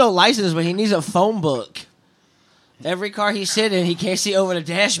don't need no license, but he needs a phone book. Every car he's sitting in, he can't see over the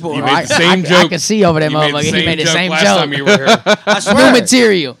dashboard. You made the same I joke. can see over that You motherfucker. He made the same last joke. time you were here. I New swear.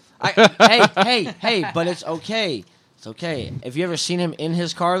 material. Hey, but it's okay. It's okay. Have you ever seen him in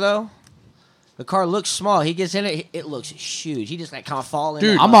his car though? The car looks small. He gets in it, it looks huge. He just like kind of fall in.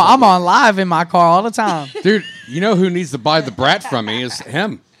 Dude, that I'm motherfucker. on live in my car all the time. Dude, you know who needs to buy the brat from me is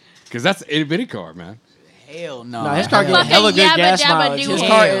him. Because that's an itty bitty car, man. Hell no. No, his car Fucking gets hella good yabba gas dabba mileage. do His hell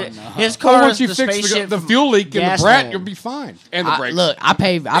car, no. his Or car once is you the fix spaceship the from fuel leak in the Gas brat, Man. you'll be fine. And the brakes. Look, I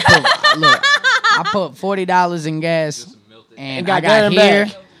put $40 in gas, and got I that got in here.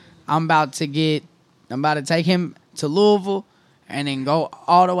 back. I'm about to take him to Louisville, and then go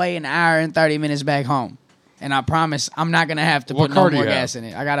all the way an hour and 30 minutes back home. And I promise I'm not gonna have to What put car no do more you have? gas in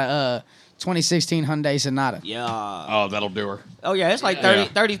it. I got a 2016 Hyundai Sonata. Yeah. Oh, that'll do her. Oh yeah, it's like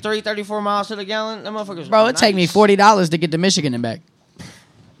 33, 34 miles to the gallon. That motherfucker's Bro, it take me nice. $40 to get to Michigan and back.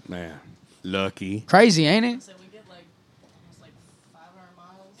 Man, lucky. Crazy, ain't it? So we get like almost like 500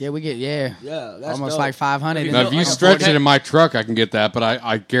 miles. Yeah, we get Yeah, that's almost dope. like 500. Now, if you like a stretch full it in my truck, I can get that, but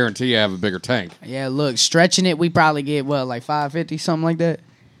I guarantee you I have a bigger tank. Yeah, look, stretching it, we probably get like 550, something like that.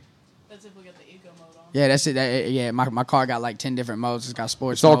 That's if we get the eco mode on. Yeah, that's it. Yeah, my car got like 10 different modes. It's got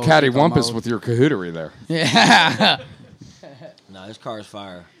sports. It's all mode, cattywampus eco with your cahootery there. mode. Yeah, No, this car is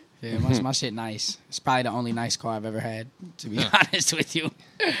fire. yeah, my shit nice. It's probably the only nice car I've ever had. To be honest with you,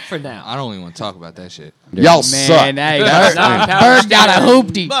 For now. I don't even want to talk about that shit. Y'all suck. man, hey, That's- Bird got a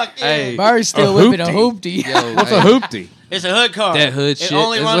hoopty. Fuck yeah. Hey, Bird's still A whipping a hoopty. yo, What's hey, a hoopty? It's a hood car. That hood it shit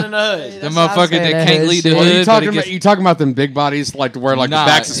only is run what- in the hood. the That's what I'm motherfucker saying, that that can't hood lead the shit. Well, hood. you but talking it about gets- you talking about them big bodies like to where like Nah, the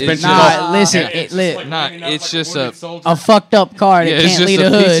back it's suspension? just- Nah, listen, It's it, Nah, it's just a fucked up car that yeah, it's can't just lead a a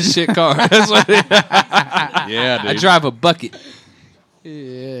piece hood. of shit car. That's what it, Yeah, dude. I drive a bucket.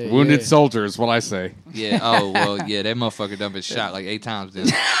 Yeah, Wounded yeah. soldier is what I say. Yeah. Oh well. Yeah. That motherfucker done been shot like 8 times. Then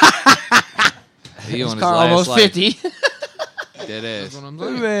he on his Car last almost life. 50. Dead ass.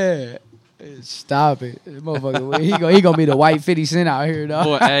 Man, stop it, motherfucker. He gonna be the white 50 Cent out here, dog.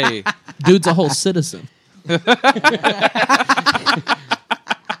 Boy, hey, Dude's a whole citizen.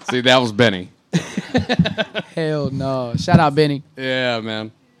 See, that was Benny. Hell no. Shout out Benny. Yeah,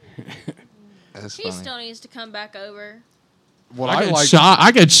 man. that's He funny. still needs to come back over. What I I get like. shy.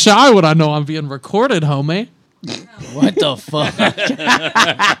 I get shy when I know I'm being recorded, homie. What the fuck?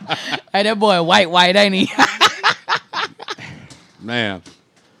 Hey, that boy white, ain't he? Man.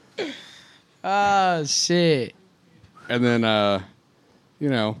 Oh shit. And then, you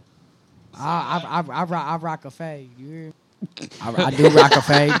know. I rock a fade. You hear me? I do rock a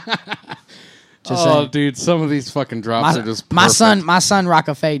fade. Just saying. Dude, some of these fucking drops are just perfect. My son rock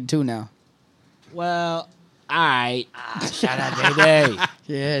a fade too now. Well, alright. Shout out Day.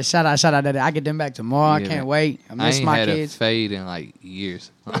 Yeah, shout out Daddy. I get them back tomorrow. Yeah, I can't man. wait. I miss ain't my had kids. a fade in like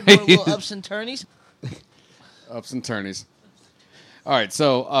years. Little ups and turnies. Ups and turnies. All right,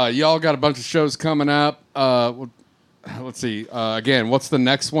 so y'all got a bunch of shows coming up. Let's see. Again, what's the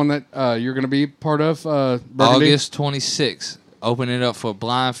next one that you're going to be part of? Burgandy? August 26th, opening up for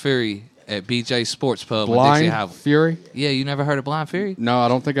Blind Fury at BJ Sports Pub. in Dixie Blind Highway. Fury? Yeah, you never heard of Blind Fury? No, I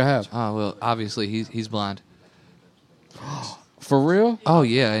don't think I have. Oh well, obviously he's blind. For real? Oh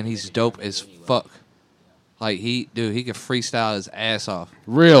yeah, and he's dope as fuck. Like he can freestyle his ass off.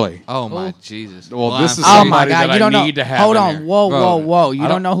 Really? Oh my Jesus! Well, Blind this is Fury. Oh my somebody God! that You don't I know. need to have Hold in on. there. Whoa! You I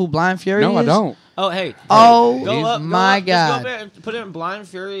don't know who Blind Fury No, is? I don't. Oh, hey. Oh, Go up, my Just God. go up there and put in Blind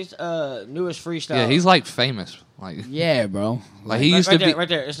Fury's newest freestyle. Yeah, he's like famous. Like Yeah, bro. like he used right to there, be right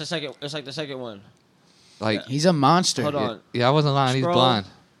there. It's the second. It's like the second one. like He's a monster. Hold on. yeah. I wasn't lying. He's Scroll. blind.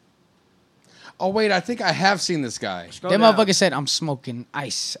 Oh, wait, I think I have seen this guy. Scroll That down. motherfucker said, "I'm smoking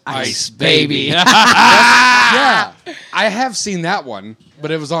ice, baby. Yeah. I have seen that one,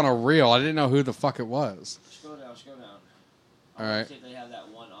 but it was on a reel. I didn't know who the fuck it was. Scroll down. Scroll down. All right. See if they have that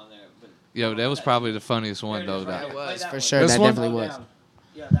one on there. But Yo, that was probably the funniest one though. There it is, right That there. Play that For one. sure, This that one? definitely Scroll was. down.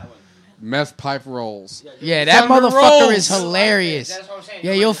 Yeah, that one. Meth pipe rolls. Yeah, that Thunder motherfucker rolls. is hilarious. That's what I'm saying.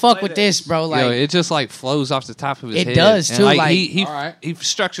 Yeah, You you'll want to fuck play with this, bro. Like, Yo, it just like flows off the top of his It head. does, And, too, Like, like- he All right. he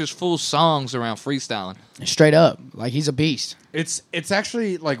structures full songs around freestyling. straight up, like he's a beast. It's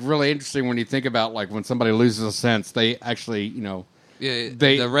actually like really interesting when you think about like when somebody loses a sense, they actually, you know. Yeah,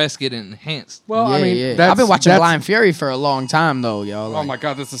 They- the rest get enhanced. Well, yeah, I mean, yeah. that's, I've been watching that's- Blind Fury for a long time, though, y'all. Oh Like, my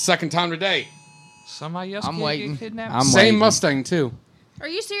god, that's the second time today. Somebody else I'm get waiting. kidnapped. I'm Same waiting. Mustang too. Are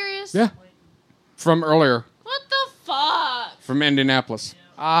you serious? Yeah. From earlier, What the fuck? from Indianapolis.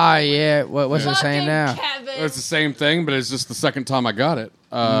 Ah, yeah. What's it Fucking saying now? Kevin. It's the same thing, but it's just the second time I got it.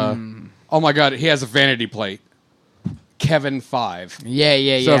 Oh my god, he has a vanity plate. Kevin 5. Yeah.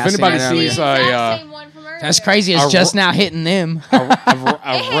 So if I seen anybody that the sees earlier. exact a same one from earlier. That's crazy. It's a just ro- now hitting them.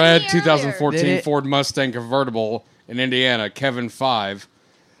 a hit red me 2014 Did it? Ford Mustang convertible in Indiana, Kevin 5.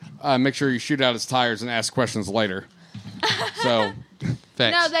 Make sure you shoot out his tires and ask questions later. So,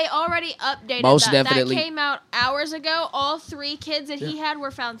 Facts. No, they already updated Most that. definitely. That came out hours ago. All 3 kids that he had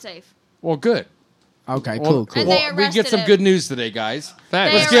were found safe. well, good. Okay, Well, cool. And they Well, we get arrested some him. good news today, guys.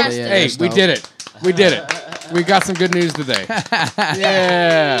 Facts. They Let's get. arrested Hey, him. we did it. We did it. We got some good news today.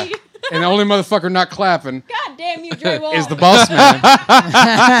 Yeah. And the only motherfucker not clapping God damn you, Drawol. is the boss man.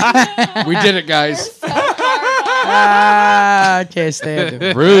 We did it, guys. I can't stand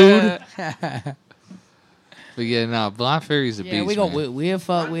it. Rude. But yeah, no, Blind Fury's a Yeah, beast. we gonna man. we'll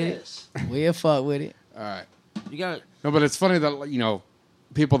fuck with it. We'll fuck with it. All right. You got No, but it's funny that, you know,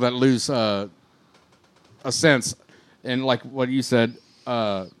 people that lose a sense, and like what you said,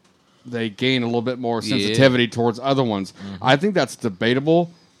 they gain a little bit more sensitivity towards other ones. I think that's debatable,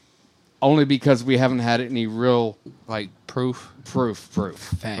 only because we haven't had any real like proof.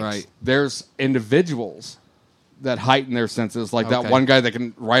 Facts. Right. There's individuals that heighten their senses, like that Okay. one guy that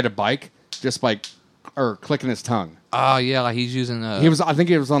can ride a bike just by clicking his tongue. Oh yeah, like he's using I think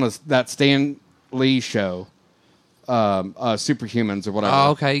he was on that Stan Lee show, Superhumans or whatever. Oh,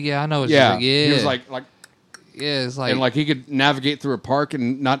 okay, yeah, I know. It's Yeah, like, yeah, he was like, yeah, it's like, and like he could navigate through a park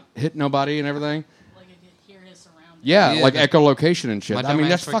and not hit nobody and everything. Like I could hear his surroundings. Yeah, Yeah, like the- echolocation and shit. my I mean, dumbass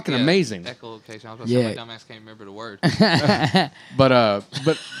that's freak- fucking yeah, amazing. Echolocation. I was Yeah. say my dumbass can't remember the word. But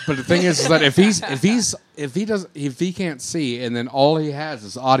the thing is that if he can't see and then all he has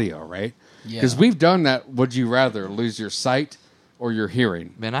is audio, right? Because Yeah. we've done that. Would you rather lose your sight or your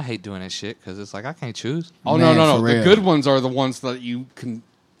hearing? Man, I hate doing that shit because it's like I can't choose. Oh Man, no! for The real. good ones are the ones that you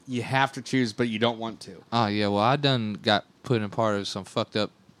have to choose, but you don't want to. Oh yeah, well I done got put in part of some fucked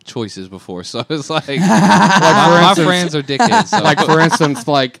up choices before, so it's like for my instance- friends are dickheads. So. Like for instance,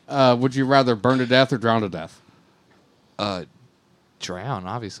 would you rather burn to death or drown to death? Drown,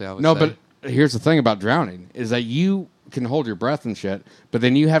 obviously. I would No, say. but here's the thing about drowning is that you can hold your breath and shit, but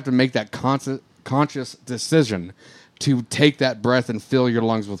then you have to make that conscious decision to take that breath and fill your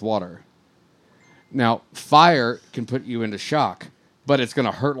lungs with water. Now, fire can put you into shock, but it's going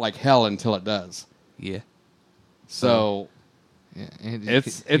to hurt like hell until it does. yeah. So Yeah, and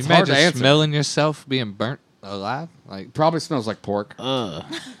It's you hard imagine to answer. smelling yourself being burnt alive, like probably smells like pork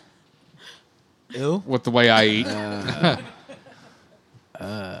ew. with the way I eat.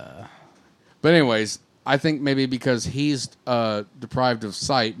 But anyways, I think maybe because he's deprived of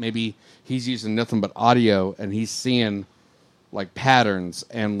sight, maybe he's using nothing but audio, and he's seeing like patterns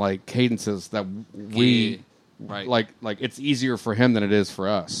and like cadences that we like it's easier for him than it is for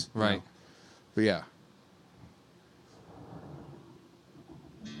us. Right. You know? But yeah.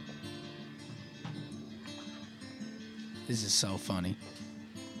 This is so funny.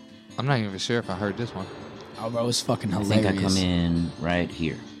 I'm not even sure if I heard this one. Oh, bro, it's fucking I hilarious. think I come in right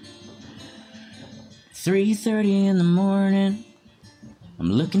here. 3:30 in the morning. I'm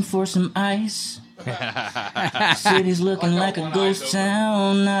looking for some ice. City's looking like a ghost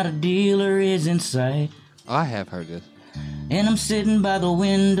town. Not a dealer is in sight. Oh, I have heard this. And I'm sitting by the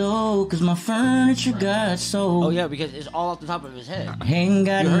window because my furniture got sold. Oh, yeah, because it's all off the top of his head. Ain't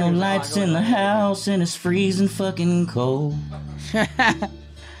got You heard no him. lights in the house and it's freezing fucking cold.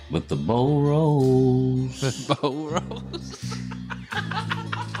 But the bowl rolls. The bowl rolls.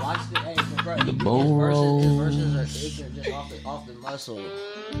 The bowl rolls. His verses are ignorant just off the muscle.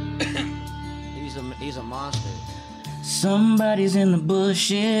 He's a monster. Somebody's in the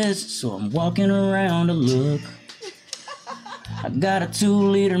bushes, so I'm walking around to look. I got a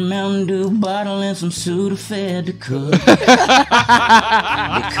 2-liter Mountain Dew bottle and some Sudafed to cook. They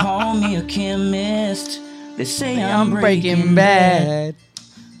call me a chemist. They say I'm breaking bad.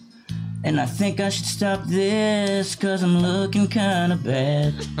 And I think I should stop this, cause I'm looking kinda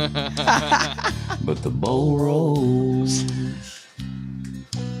bad. But the bowl rolls.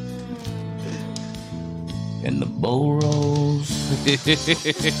 And the bowl rolls.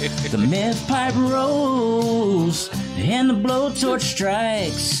 The meth pipe rolls. And the blowtorch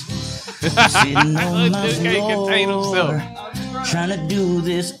strikes. Sitting on my floor, trying to do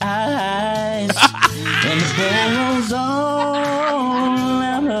this ice. And the bowl rolls all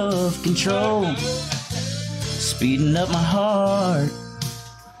out of control, speeding up my heart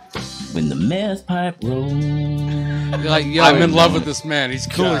when the meth pipe rolls. Like, yo, I'm in love with this man. He's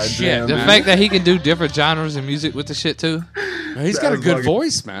cool as shit. The fact that he can do different genres of music with the shit too. Man, he's got a good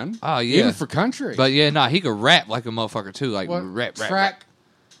voice, man. Oh yeah, even for country. But yeah, nah, he could rap like a motherfucker too. Like What? rap.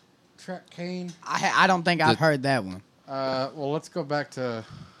 Track Kane. I don't think I've heard that one. Well, let's go back to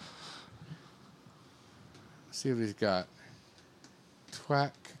see what he's got.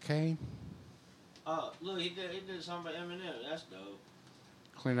 Twack Kane. Look, he did something about Eminem. That's dope.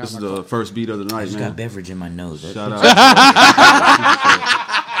 Clean out This is my the first beat of the night, I just man. got beverage in my nose. Shout out.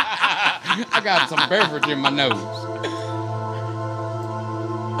 I got some beverage in my nose.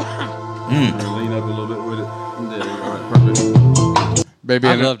 Lean up a little bit with it. There, all right, perfect. Baby,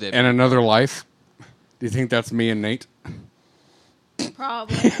 I in, loved it. in another life. Do you think that's me and Nate?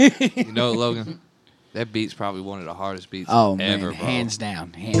 Probably. You know, Logan, that beat's probably one of the hardest beats Oh, ever, man. bro. Hands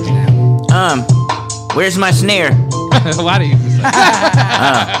down. Hands down. Where's my snare? Why do you say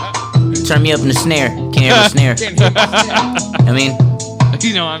that? Turn me up in the snare. Can't hear the snare. I mean,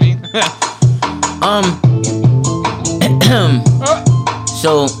 You know what I mean?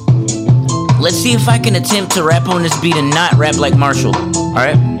 so let's see if I can attempt to rap on this beat and not rap like Marshall. All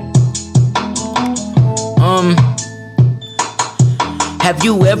right. Have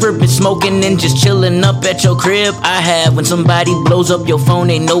you ever been smoking and just chilling up at your crib? I have. When somebody blows up your phone,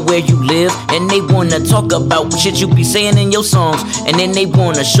 they know where you live, and they wanna talk about shit you be saying in your songs, and then they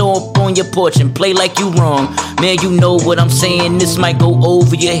wanna show up on your porch and play like you wrong. Man, you know what I'm saying, this might go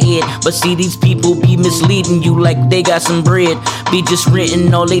over your head, but see, these people be misleading you like they got some bread. Be just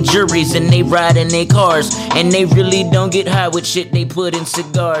renting all they juries and they ride in their cars, and they really don't get high with shit they put in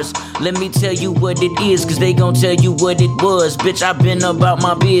cigars. Let me tell you what it is, cause they gon' tell you what it was. Bitch, I been about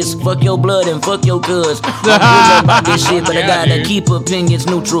my biz, fuck your blood and fuck your cuz. I'm real about this shit, but I gotta keep opinions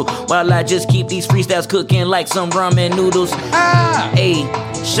neutral, while I just keep these freestyles cooking like some ramen noodles. Hey,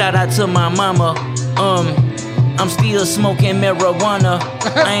 shout out to my mama. I'm still smoking marijuana.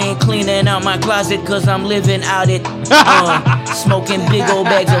 I ain't cleaning out my closet cause I'm living out it. Smoking big old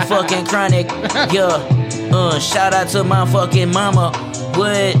bags of fucking chronic. Yeah. Shout out to my fucking mama. What?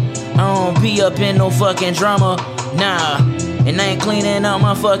 I don't be up in no fucking drama. Nah. And I ain't cleaning out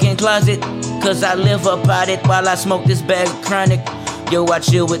my fucking closet cause I live up out it while I smoke this bag of chronic. Yo, I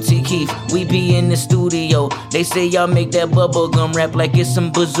chill with T. Keith, we be in the studio. They say y'all make that bubblegum rap like it's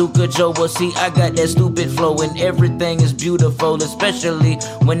some Bazooka Joe. Well, see, I got that stupid flow and everything is beautiful, especially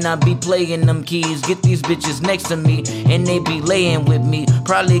when I be playing them keys. Get these bitches next to me and they be laying with me,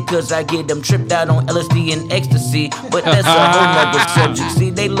 probably cause I get them tripped out on LSD and ecstasy. But that's a whole nother subject. See,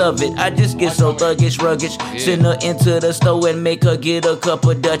 they love it. I just get so thuggish, ruggish. Send her into the store and make her get a cup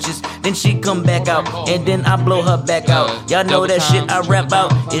of Dutchess. Then she come back out and then I blow her back out. Y'all know that shit I I rap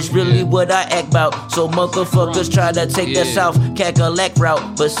about, it's really what I act about. So motherfuckers try to take the South Cackalack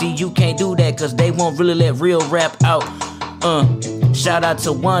route, but see you can't do that, cause they won't really let real rap out. Shout out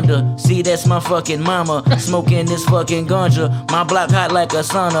to Wanda, see that's my fucking mama, smoking this fucking ganja, my block hot like a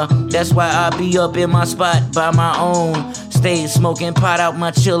sauna. That's why I be up in my spot by my own, stay smoking pot out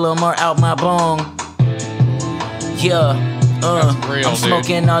my chillum or out my bong. Yeah, real, I'm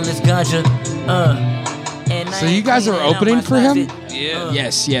smoking all this ganja. So you guys are opening for him? Yeah.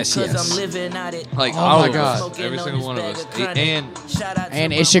 Yes. Like, oh my God. Every single one of us.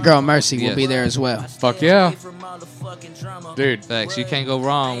 And it's your girl Mercy will be there as well. Fuck yeah. Dude. Facts. You can't go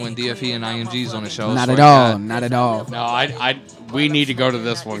wrong when DFE and IMG's on the show. Not at all. Not at all. No, we need to go to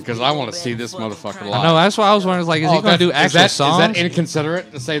this one because I want to see this motherfucker live. I know, that's why I was wondering, like, is he going to do actual songs? Is that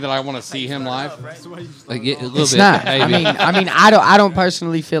inconsiderate to say that I want to see him live? Like, a little It's bit. not. Maybe. I don't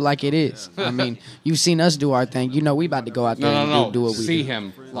personally feel like it is. I mean, you've seen us do our thing. You know, we about to go out there and do what we see do.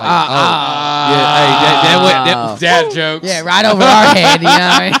 him. Like, yeah, dad jokes. Yeah, right over our head. You know what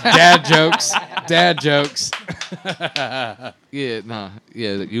I mean? Dad jokes.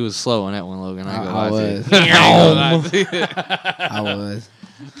 Yeah, you was slow on that one, Logan. I was. I was.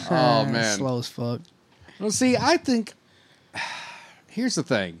 Oh man, slow as fuck. Well, see, I think here's the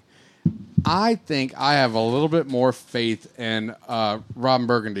thing. I think I have a little bit more faith in Robin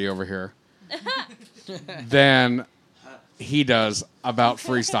Burgandy over here than he does about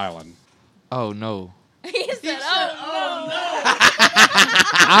freestyling. Oh no. He said, "Oh no."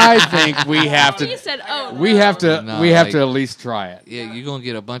 I think we have to. He said, "Oh no." We have to at least try it. Yeah, you're gonna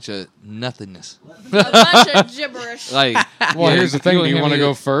get a bunch of nothingness. A bunch of gibberish. Like, well, here's the thing: do you want to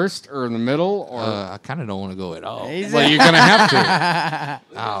go first or in the middle, or I kind of don't want to go at all. Well, you're gonna have to.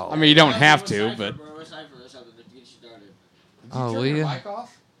 Oh. I mean, you don't have to, but. Oh, will you? Mic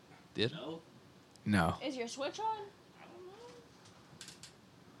off? Did? No. Is your switch on?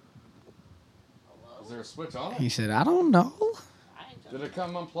 Is there a switch on it? He said, "I don't know." Did it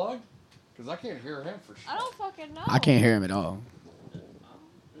come unplugged? Because I can't hear him for sure. I don't fucking know. I can't hear him at all.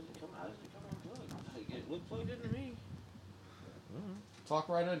 Talk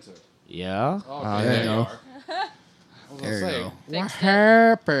right into it. Yeah. Okay, there you go. There you go. Fixed What it.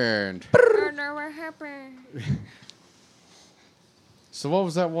 happened? What happened? So what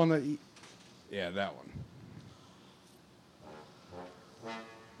was that one that? Yeah, that one.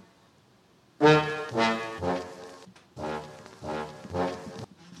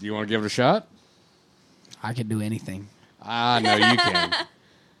 Do you want to give it a shot? I could do anything. I know you can.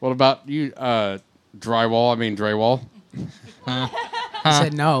 What about you, Drawol? He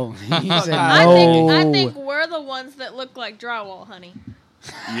said no. He said I no. think we're the ones that look like Drawol, honey.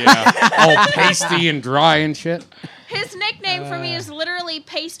 Yeah, all pasty and dry and shit. His nickname for me is literally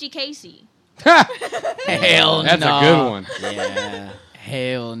Pasty Casey. Hell no. That's a good one. Yeah.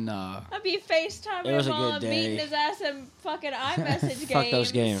 Hell no. I'd be FaceTiming It was him a while good I'm day. beating his ass in fucking iMessage games. Fuck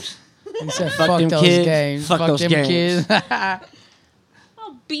those games. He said, Fuck fuck them those kids. games. Fuck those them games. kids.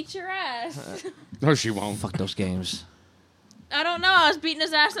 I'll beat your ass. No, she won't. Fuck those games. I don't know. I was beating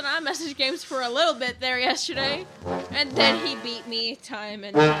his ass in iMessage games for a little bit there yesterday. And then he beat me time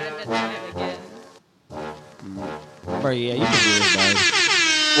and time and time again. Bro, yeah, you can do this,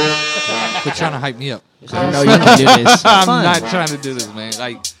 dog. Quit trying to hype me up. No, you can do this. I'm Fun. not trying to do this, man.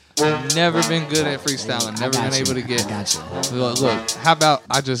 Like, never been good at freestyling. Never been able to get. Gotcha. Look, how about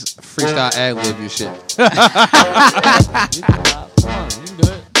I just freestyle ad-lib your shit? You can do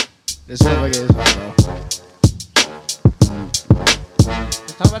it. This motherfucker is one, bro.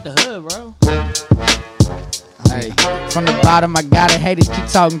 Let's talk about the hood, bro. Hey, from the bottom, I got it. Haters keep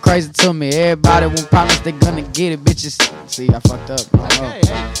talking crazy to me. Everybody won't promise they gonna get it, bitches. See, I fucked up. I don't know. Hey,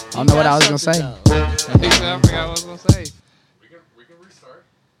 I don't know what I was gonna say. I forgot what I was gonna say. We can restart.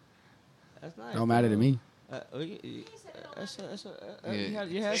 That's nice. Don't matter to me. You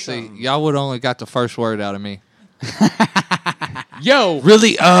had See, something. y'all would only got the first word out of me. Yo,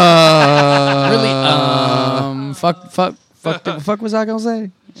 Really? Really? Fuck was I gonna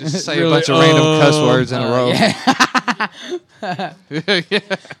say? Just say Really, a bunch of random cuss words in a row. Yeah.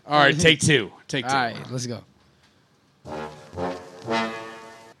 all right, take two. Take two. All right, let's go.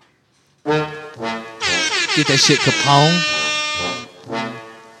 Get that shit Capone.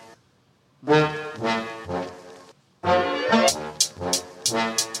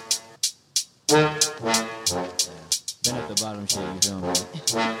 Been at the bottom shit, you feel me?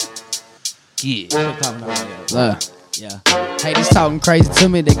 Yeah. Still climbing our way up. Look. Yeah. Haters talking crazy to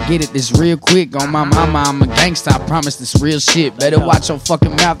me, they get it this real quick. On my mama, I'm a gangsta, I promise this real shit. Better watch your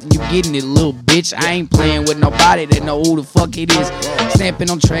fucking mouth and you getting it, little bitch. I ain't playing with nobody that know who the fuck it is.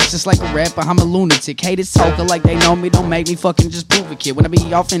 Stamping on tracks just like a rapper, I'm a lunatic. Haters talking like they know me, don't make me fucking just prove a kid. When I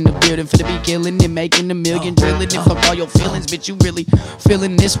be off in the building, finna be killing and making a million, drilling and fuck all your feelings, bitch. You really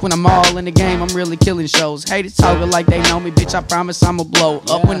feeling this when I'm all in the game, I'm really killing shows. Haters talking like they know me, bitch, I promise I'ma blow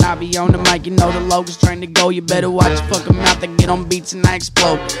up when I be on the mic. You know the logos trying to go, you better watch your fucking mouth and get on beats and I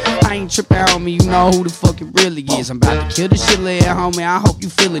explode. I ain't tripping on me, you know who the fuck it really is. I'm about to kill this shit, little homie, I hope you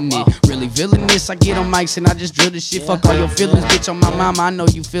feeling it. Really feeling this, I get on mics and I just drill this shit. Fuck all your feelings, bitch, on my mama, I know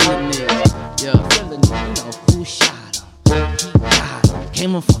you feeling it. Yeah. Feeling it, you know who shot him. He got him.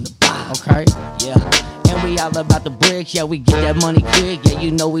 Came up from the bottom. Okay. Yeah. And we all about the bricks, yeah, we get that money quick. Yeah,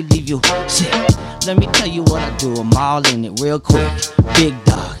 you know we leave you sick. Let me tell you what I do, I'm all in it real quick. Big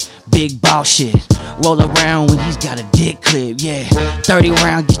dog, big ball shit. Roll around when he's got a dick clip, yeah. 30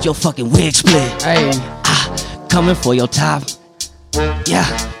 round, get your fucking wig split. Hey. Coming for your top.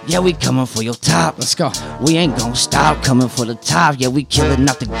 Yeah, we coming for your top. Let's go. We ain't gonna stop coming for the top. Yeah, we killing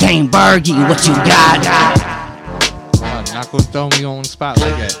up the game, Burgie. What you got? Not gonna throw me on the spot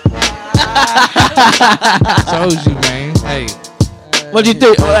like that. Told you, man. Hey. What'd you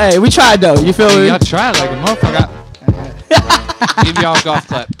think? Hey, we tried though. You feel me? Y'all tried like a motherfucker. Give y'all a golf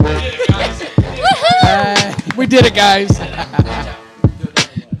clap. We did it, guys.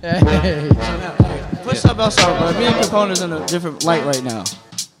 Put something else on, but me and Capone is in a different light right now.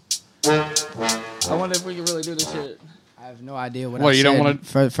 I wonder if we can really do this shit. I have no idea what I Well, you said. don't want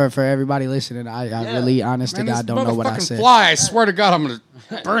to for everybody listening. I really, honest to God, don't know what I said. Fly! I swear to God, I'm gonna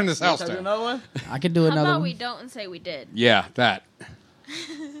burn this house down. Another one? I could do How another about one. we don't and say we did? Yeah, that.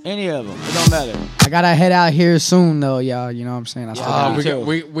 Any of them, it don't matter. I gotta head out here soon, though, y'all. You know what I'm saying? I still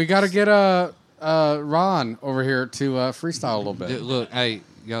gotta we got to get Ron over here to freestyle a little bit. Dude, look, hey,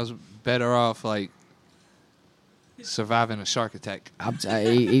 y'all's better off like surviving a shark attack.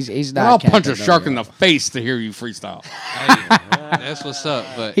 He's not. I'll punch a capping, shark though, in the face to hear you freestyle. Hey, that's what's up.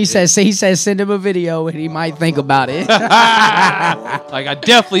 But He says send him a video and he might think about it. like I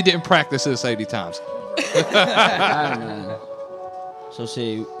definitely didn't practice this 80 times. I don't know. So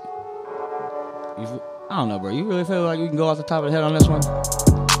see, I don't know, bro. You really feel like you can go off the top of the head on this one?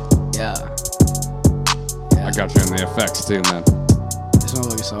 Yeah. I got you in the effects too, man. This one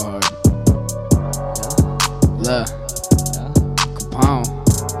looking so hard. Look. Capone.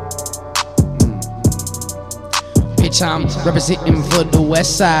 Bitch, I'm representing for the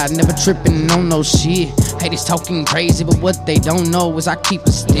west side. Never tripping on no shit. Haters talking crazy, but what they don't know is I keep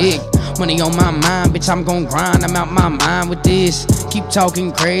a stick. Money on my mind, bitch, I'm gon' grind. I'm out my mind with this. Keep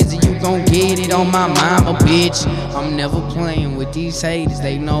talking crazy, you gon' get it on my mama, bitch. I'm never playing with these haters.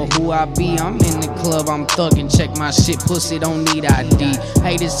 They know who I be. I'm in the club, I'm thuggin'. Check my shit, pussy don't need ID.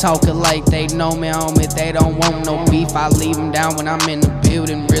 Haters talking like they know me, homie. They don't want no beef. I leave them down when I'm in the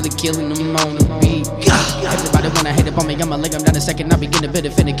building, really killing them on the beat. Everybody wanna hate up on me, I'ma lay them down a second. I begin to bit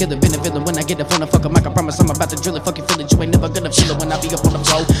it, finna kill it, been a villain. When I get the phone, I fuck a mic, I promise I'm about to drill it. Fucking feel it, you ain't never gonna feel it when I be up on the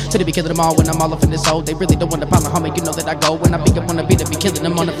floor. To be killing them all when I'm all up in this hole. They really don't want the problem, homie, you know that I go. When I be up on the beat, I be killing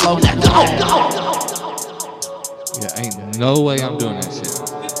them on the floor. Yeah, ain't no way I'm doing that shit.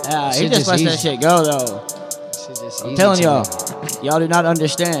 Yeah, he just lets that shit go though. I'm telling y'all, y'all do not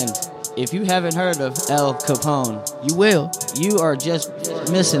understand. If you haven't heard of L.Capone, you will. You are just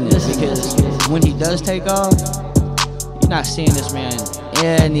missing it because when he does take off, you're not seeing this man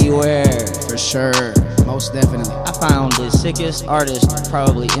anywhere. For sure. Most definitely. I found the sickest artist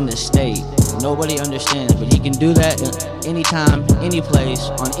probably in the state. Nobody understands, but he can do that anytime, any place,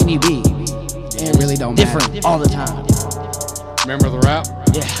 on any beat. Yeah, it really don't different matter. all the time. Remember the rap?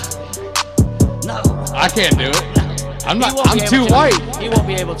 Yeah. No. I can't do it. I'm too to. white. He won't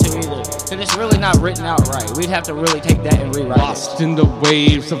be able to either. Because it's really not written out right. We'd have to really take that and rewrite Lost in the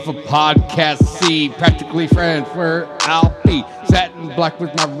waves of a podcast sea. Practically friends where I'll be. Satin black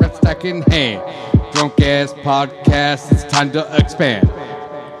with my red stack in hand. Drunk ass podcast. It's time to expand.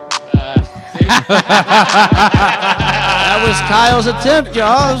 That was Kyle's attempt,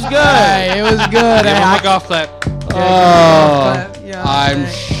 y'all. It was good. Hey, it was good. Give him a golf clap. Oh, I'm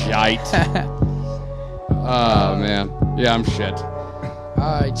shite. Oh, man. Yeah, I'm shit.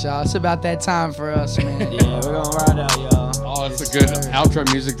 All right, y'all. It's about that time for us, man. Yeah, we're going to ride out, y'all. Oh, it's a good outro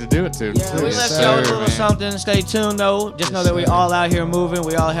music to do it to. Yeah, we left y'all with a little something. Stay tuned, though. Just know that we all out here moving.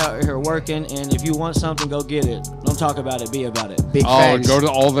 We all out here working. And if you want something, go get it. Don't talk about it. Be about it. Big and facts. go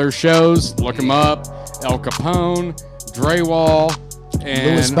to all their shows. Look them up. L.Capone, Drawol,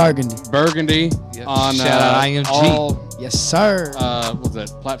 and Louis Burgandy Yep. on Shout out IMG. all Yes, sir. what's that?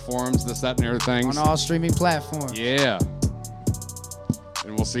 Platforms, this, that, and everything. On all streaming platforms. Yeah.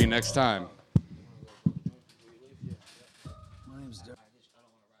 and we'll see you next time.